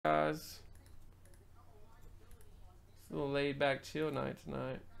guys. It's a little laid back chill night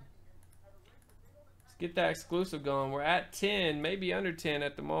tonight. Let's get that exclusive going. We're at 10, maybe under 10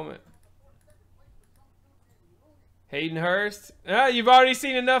 at the moment. Hayden Hurst. Ah, you've already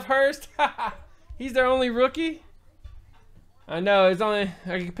seen enough Hurst. He's their only rookie. I know, it's only,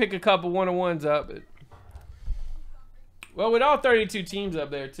 I can pick a couple one-on-ones up, but well, with all 32 teams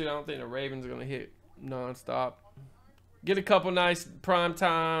up there too, I don't think the Ravens are gonna hit nonstop. Get a couple nice prime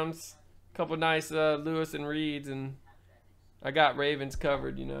times, a couple nice Lewis and Reeds, and I got Ravens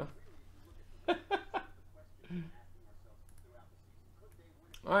covered, you know.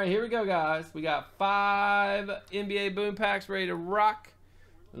 All right, here we go, guys. We got 5 NBA boom packs ready to rock.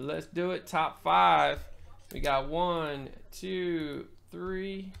 Let's do it. Top 5. We got 1, 2,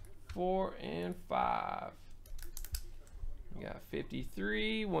 3, 4, and 5. We got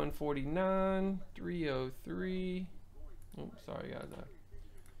 53, 149, 303. Oh, sorry, guys. I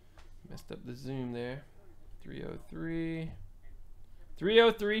messed up the zoom there. 303.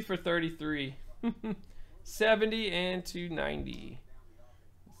 303 for 33. 70 and 290.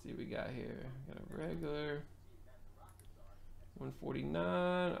 Let's see what we got here. Got a regular.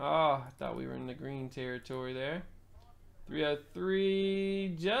 149. Oh, I thought we were in the green territory there.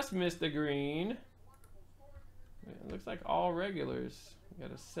 303. Just missed the green. It looks like all regulars. We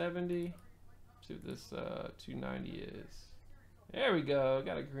got a 70. Let's see what this 290 is. There we go.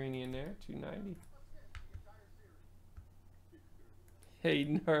 Got a greenie in there. 290.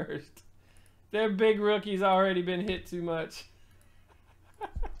 Hayden Hurst. Their big rookie's already been hit too much.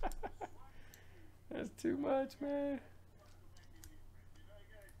 That's too much, man.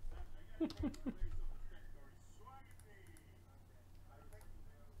 Alright.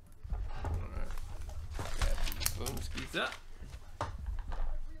 Boom skis up.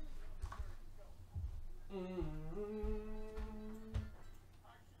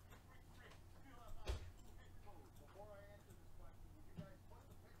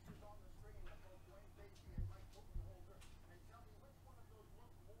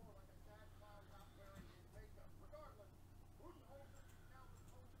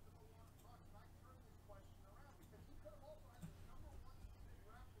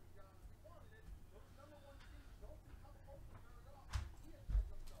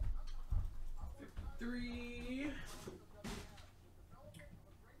 Three.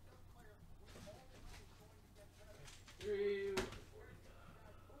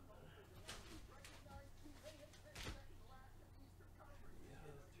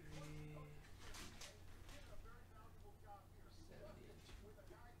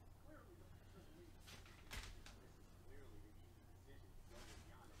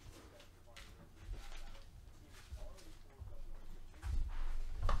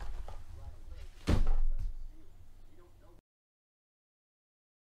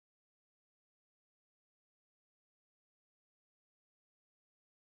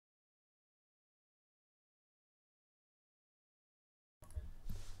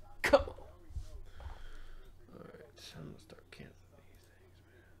 Come on. Alright, I'm gonna start canceling these things,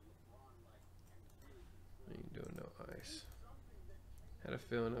 man. I ain't doing no ice. Had a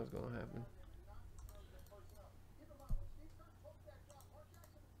feeling that was gonna happen.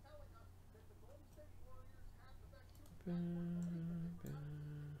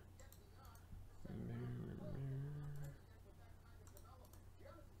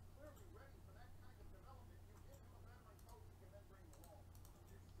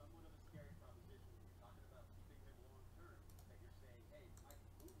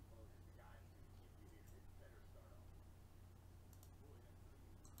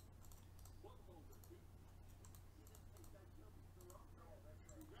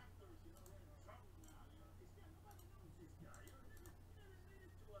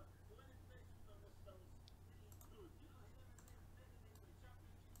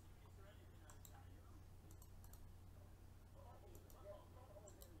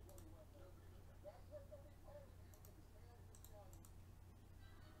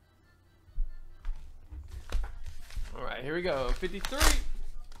 All right, here we go. 53.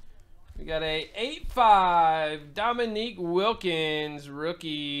 We got a 8-5 Dominique Wilkins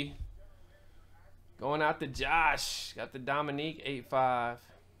rookie going out to Josh. Got the Dominique 8-5.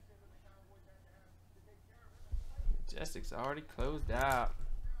 Majestic's already closed out.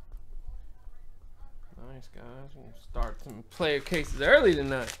 Nice, guys. We're gonna start some player cases early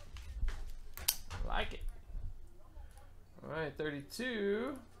tonight. Like it. All right,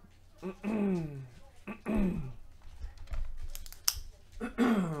 32.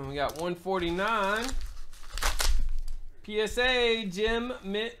 We got 149. PSA Jim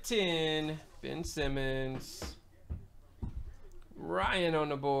Mint 10. Ben Simmons. Ryan on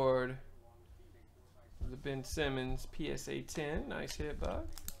the board. The Ben Simmons PSA 10. Nice hit, bud.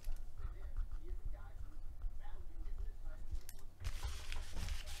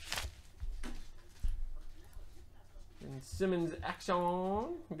 Ben Simmons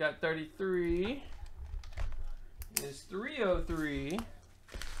action. We got 33. It's 303.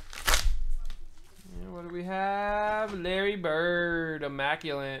 And what do we have? Larry Bird,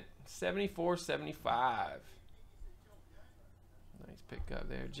 immaculate. 74-75. Nice pick up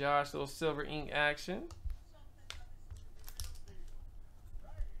there, Josh. Little silver ink action.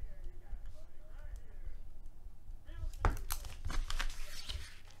 All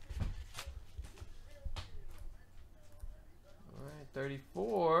right,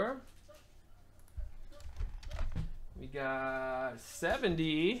 34. We got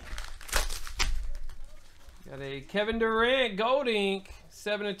 70. Got a Kevin Durant gold ink.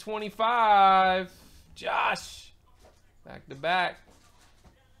 7/25. Josh. Back to back.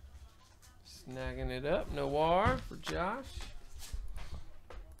 Snagging it up. Noir for Josh.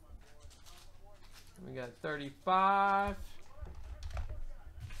 We got 35.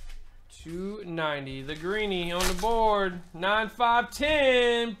 290. The greenie on the board.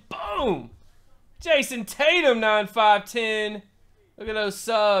 9/5/10. Boom. Jason Tatum 9/5/10. Look at those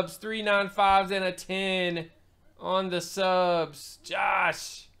subs. 3 9/5s and a 10 on the subs.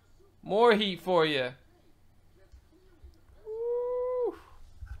 Josh. More heat for you. Woo.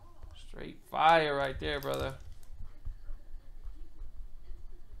 Straight fire right there, brother.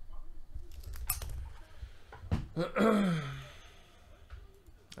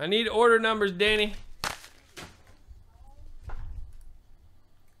 I need order numbers, Danny.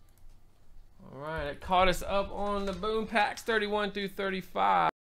 All right, it caught us up on the boom packs 31 through 35.